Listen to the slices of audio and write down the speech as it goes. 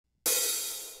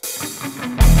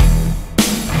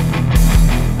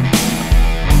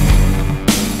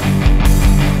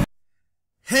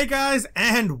Hey guys,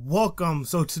 and welcome.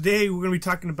 So today we're going to be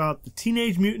talking about the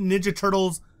Teenage Mutant Ninja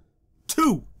Turtles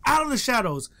 2, Out of the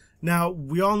Shadows. Now,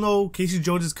 we all know Casey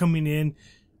Jones is coming in.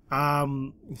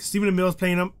 Stephen Amell is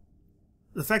playing him.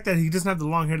 The fact that he doesn't have the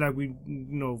long hair that we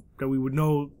would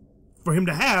know for him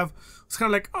to have, it's kind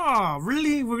of like, oh,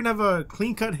 really? We're going to have a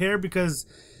clean cut hair because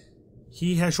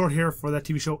he has short hair for that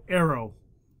TV show Arrow.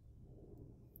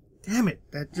 Damn it.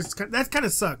 That kind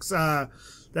of sucks.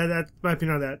 That's my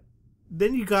opinion on that.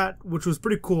 Then you got, which was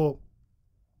pretty cool,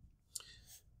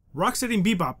 Rocksteady and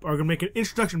Bebop are going to make an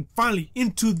introduction finally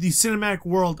into the cinematic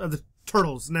world of the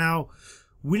Turtles. Now,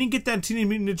 we didn't get that in Teenage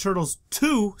Mutant Ninja Turtles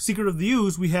 2, Secret of the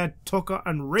Ooze. We had Tokka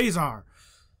and Razor.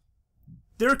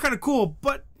 They're kind of cool,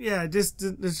 but yeah, it's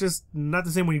just not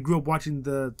the same when you grew up watching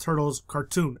the Turtles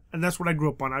cartoon. And that's what I grew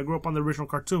up on. I grew up on the original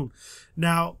cartoon.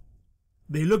 Now,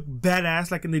 they look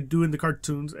badass like they do in the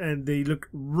cartoons, and they look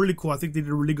really cool. I think they did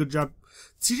a really good job.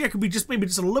 CGI could be maybe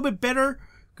just a little bit better,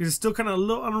 because it's still kind of a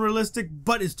little unrealistic,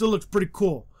 but it still looks pretty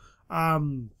cool.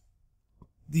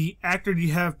 The actor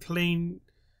you have playing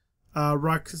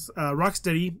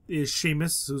Rocksteady is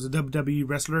Sheamus, who's a WWE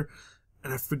wrestler,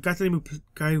 and I forgot the name of the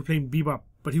guy who played Bebop,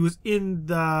 but he was in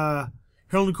the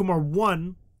Harold and Kumar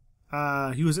 1.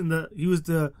 He was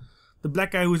the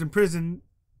black guy who was in prison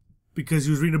because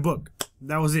he was reading a book.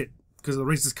 That was it, because of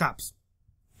the racist cops.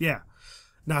 Yeah.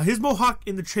 Now, his mohawk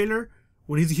in the trailer,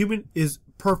 when he's a human, is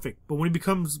perfect. But when he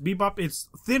becomes Bebop, it's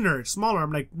thinner, it's smaller.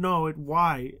 I'm like, no,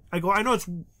 why? I know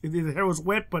the hair was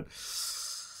wet, but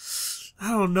I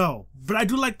don't know. But I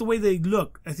do like the way they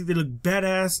look. I think they look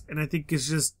badass, and I think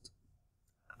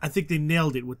they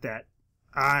nailed it with that.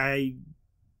 We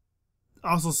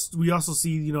also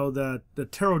see, the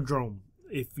Pterodrome.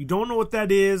 If you don't know what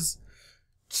that is,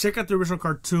 check out the original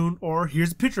cartoon, or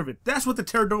here's a picture of it. That's what the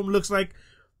Pterodrome looks like.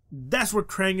 That's where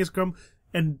Krang is from.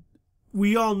 And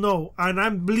we all know, and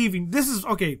I'm believing, this is,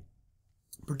 okay,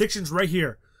 predictions right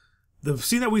here. The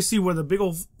scene that we see where the big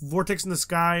old vortex in the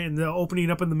sky and the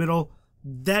opening up in the middle,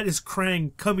 that is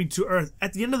Krang coming to Earth.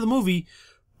 At the end of the movie,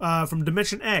 from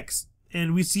Dimension X,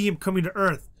 and we see him coming to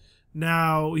Earth.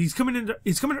 Now, he's coming to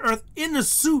Earth in the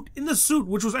suit,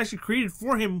 which was actually created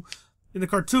for him in the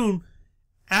cartoon,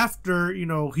 after,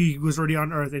 he was already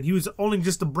on Earth, and he was only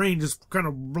just a brain just kind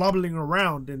of blobbling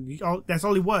around, and that's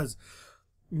all he was.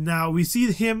 Now, we see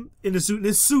him in the suit. In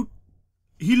this suit,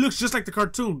 he looks just like the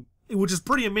cartoon, which is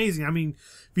pretty amazing. I mean,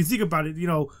 if you think about it,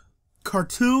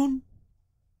 cartoon,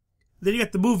 then you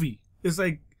got the movie. It's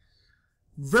like,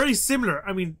 very similar.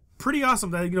 I mean, pretty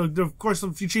awesome. That, of course,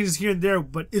 some few changes here and there,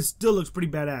 but it still looks pretty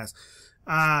badass.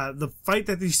 The fight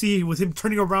that they see with him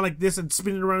turning around like this and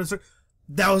spinning around in a circle,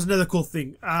 that was another cool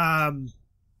thing.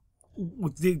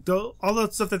 With all the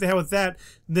stuff that they have with that,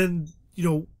 then,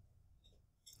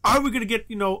 are we going to get,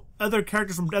 other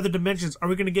characters from other dimensions? Are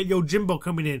we going to get Yojimbo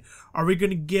coming in? Are we going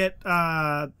to get,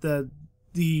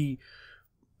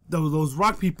 those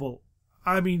rock people?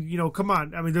 I mean, come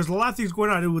on. I mean, there's a lot of things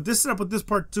going on. With this setup with this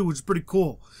part 2, which is pretty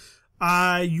cool.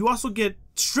 You also get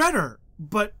Shredder,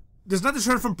 but there's not the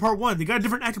Shredder from part 1. They got a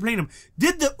different actor playing him.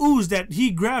 Did the ooze that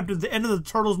he grabbed at the end of the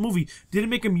Turtles movie, did it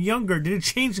make him younger? Did it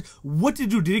change? What did it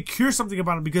do? Did it cure something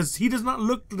about him? Because he does not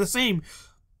look the same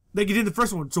like he did in the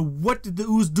first one. So what did the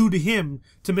ooze do to him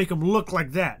to make him look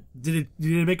like that? Did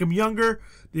it make him younger?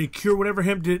 Did it cure whatever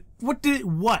him did?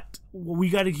 What? Well,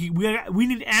 we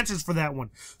need answers for that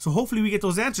one. So hopefully we get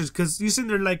those answers, because you're sitting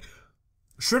there like,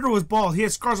 Shredder was bald. He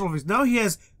had scars all over his. Now he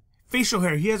has facial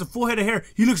hair. He has a full head of hair.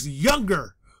 He looks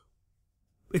younger.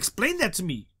 Explain that to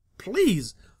me,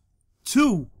 please.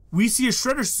 2, we see a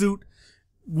Shredder suit,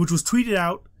 which was tweeted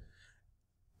out,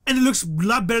 and it looks a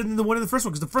lot better than the one in the first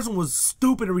one, because the first one was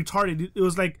stupid and retarded. It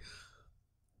was like,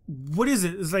 what is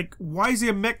it? It's like, why is he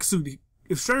a mech suit?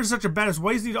 If Shredder's such a badass,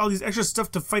 why does he need all these extra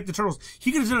stuff to fight the Turtles?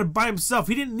 He could have done it by himself.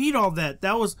 He didn't need all that.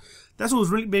 That's what was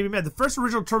really made me mad. The first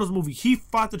original Turtles movie, he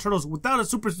fought the Turtles without a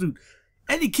super suit,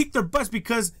 and he kicked their butts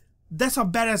because that's how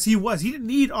badass he was. He didn't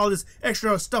need all this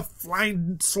extra stuff,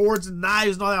 flying swords and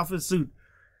knives and all that off his suit.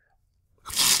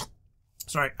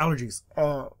 Sorry, allergies.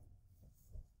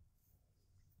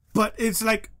 But it's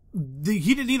like,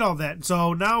 he didn't need all that.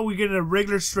 So now we get a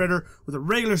regular Shredder with a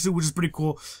regular suit, which is pretty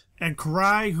cool. And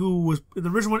Karai, who was in the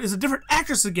original one, is a different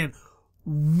actress again.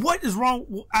 What is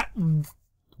wrong?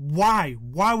 Why?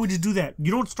 Why would you do that?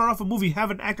 You don't start off a movie,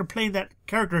 have an actor playing that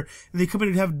character, and they come in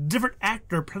and have a different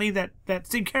actor playing that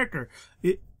same character.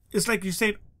 It's like you're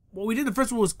saying, what we did the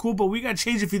first one was cool, but we gotta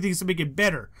change a few things to make it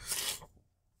better.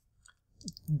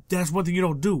 That's one thing you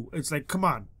don't do. It's like, come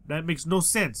on. That makes no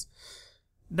sense.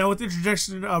 Now, with the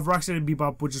introduction of Rocksteady and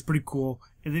Bebop, which is pretty cool,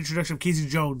 and the introduction of Casey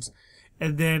Jones,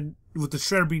 and then with the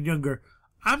Shredder being younger,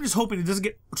 I'm just hoping it doesn't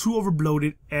get too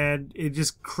overbloated and it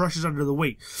just crushes under the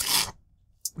weight.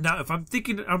 Now, if I'm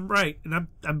thinking I'm right, and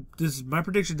this is my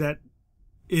prediction, that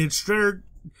it's Shredder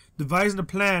devising a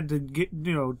plan to get,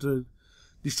 to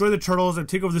destroy the Turtles and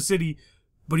take over the city,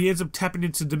 but he ends up tapping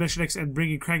into Dimension X and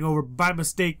bringing Krang over by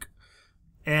mistake,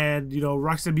 and,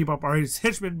 Rocksteady and Bebop are his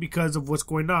henchmen because of what's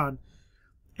going on,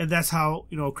 and that's how,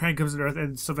 Krang comes to Earth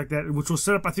and stuff like that, which will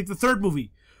set up, I think, the third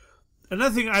movie.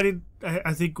 Another thing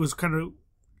I think was kind of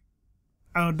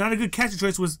not a good casting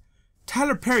choice was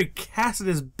Tyler Perry casted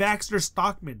as Baxter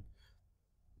Stockman.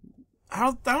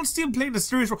 I don't see him playing a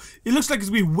serious role. It looks like it's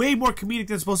going to be way more comedic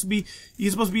than it's supposed to be.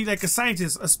 He's supposed to be like a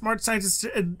scientist, a smart scientist,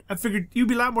 and I figured he'd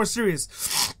be a lot more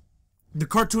serious. The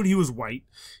cartoon, he was white,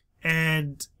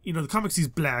 and, the comics, he's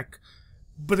black.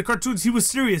 But the cartoons, he was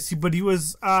serious, but he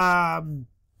was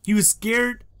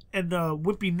scared and a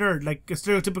wimpy nerd, like a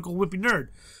stereotypical wimpy nerd.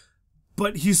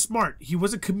 But he's smart. He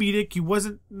wasn't comedic. He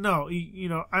wasn't,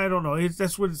 I don't know.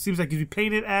 That's what it seems like he's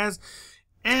playing it as.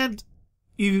 And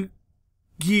he's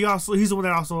the one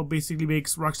that also basically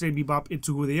makes Rocksteady and Bebop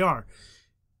into who they are.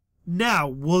 Now,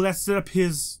 will that set up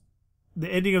the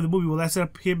ending of the movie, will that set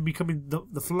up him becoming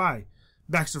the Fly,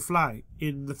 Baxter Fly,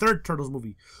 in the third Turtles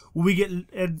movie? Will we get,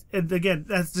 and again,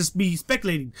 that's just me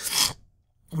speculating.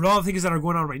 With all the things that are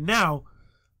going on right now,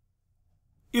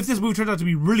 if this movie turns out to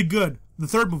be really good, the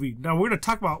third movie, now we're going to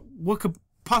talk about what could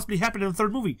possibly happen in the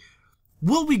third movie.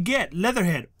 Will we get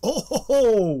Leatherhead?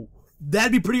 Oh,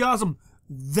 that'd be pretty awesome.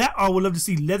 That I would love to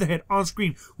see Leatherhead on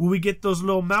screen. Will we get those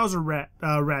little Mauser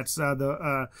rats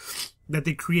that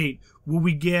they create? Will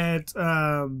we get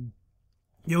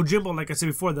Jimbo, like I said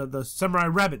before, the samurai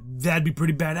rabbit? That'd be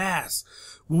pretty badass.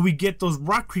 Will we get those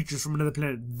rock creatures from another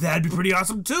planet? That'd be pretty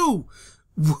awesome too.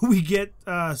 Will we get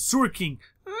Sewer King?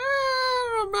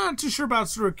 I'm not too sure about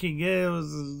Sewer King. Yeah, it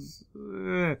was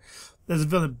as a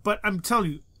villain, but I'm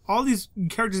telling you, all these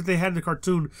characters that they had in the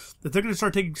cartoon, that they're going to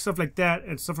start taking stuff like that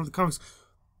and stuff from the comics.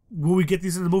 Will we get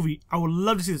these in the movie? I would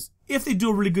love to see this. If they do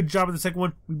a really good job in the second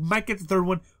one, we might get the third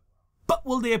one. But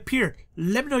will they appear?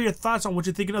 Let me know your thoughts on what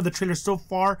you're thinking of the trailer so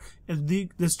far and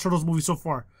this Turtles movie so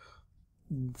far.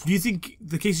 Do you think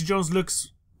the Casey Jones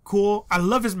looks cool? I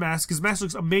love his mask. His mask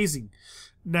looks amazing.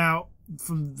 Now,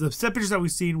 from the set pictures that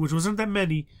we've seen, which wasn't that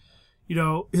many,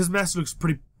 his mask looks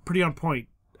pretty on point.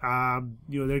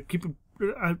 They're keeping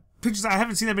pictures. I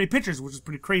haven't seen that many pictures, which is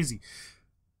pretty crazy.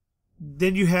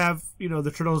 Then you have,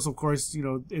 the Turtles, of course,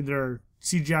 in their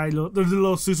CGI, their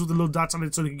little suits with the little dots on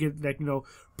it, so they can get, like,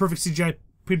 perfect CGI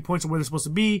pinpoints of where they're supposed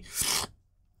to be.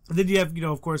 And then you have,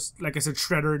 of course, like I said,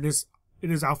 Shredder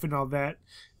in his outfit and all that.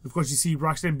 And of course, you see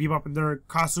Rocksteady and Bebop in their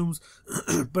costumes.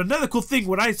 But another cool thing,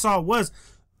 what I saw was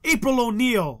April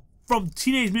O'Neil from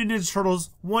Teenage Mutant Ninja Turtles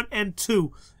 1 and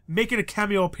 2 making a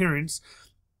cameo appearance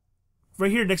right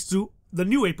here next to the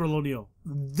new April O'Neil.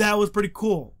 That was pretty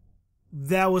cool.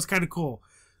 That was kind of cool.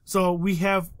 So we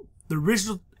have the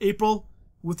original April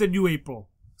with the new April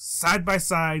side by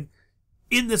side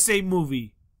in the same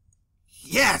movie.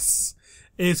 Yes!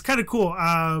 It's kind of cool.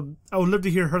 I would love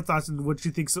to hear her thoughts and what she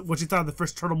thinks, what she thought of the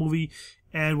first Turtle movie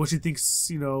and what she thinks,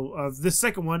 of this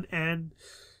second one, and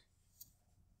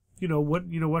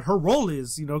what her role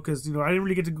is, because I didn't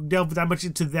really get to delve that much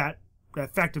into that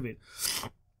fact of it.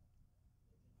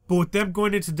 But with them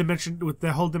going into with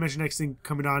the whole Dimension X thing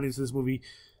coming on into this movie,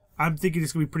 I'm thinking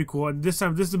it's gonna be pretty cool. And this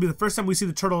will be the first time we see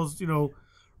the Turtles,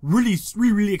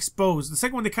 really exposed. The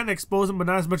second one they kind of expose them, but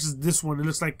not as much as this one. It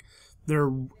looks like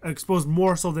they're exposed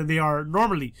more so than they are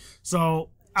normally. So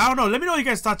I don't know. Let me know your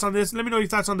guys' thoughts on this. Let me know your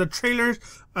thoughts on the trailers.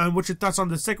 What your thoughts on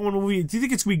the second one movie? Do you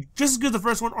think it's gonna be just as good as the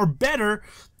first one or better?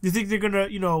 Do you think they're gonna,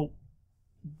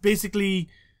 basically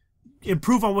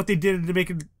improve on what they did to make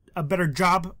it a better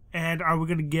job? And are we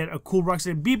gonna get a cool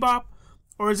Rocksteady and Bebop,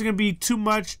 or is it gonna be too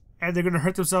much and they're gonna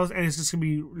hurt themselves and it's just gonna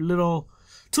be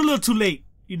too late?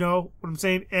 You know what I'm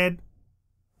saying? And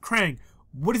Krang,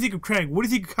 what do you think of Krang? What do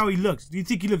you think of how he looks? Do you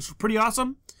think he looks pretty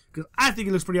awesome? Because I think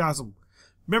he looks pretty awesome.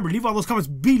 Remember, leave all those comments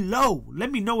below.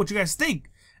 Let me know what you guys think.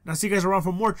 And I'll see you guys around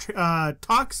for more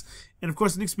talks. And of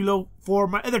course, links below for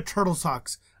my other Turtles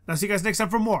talks. And I'll see you guys next time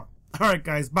for more. Alright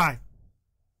guys, bye.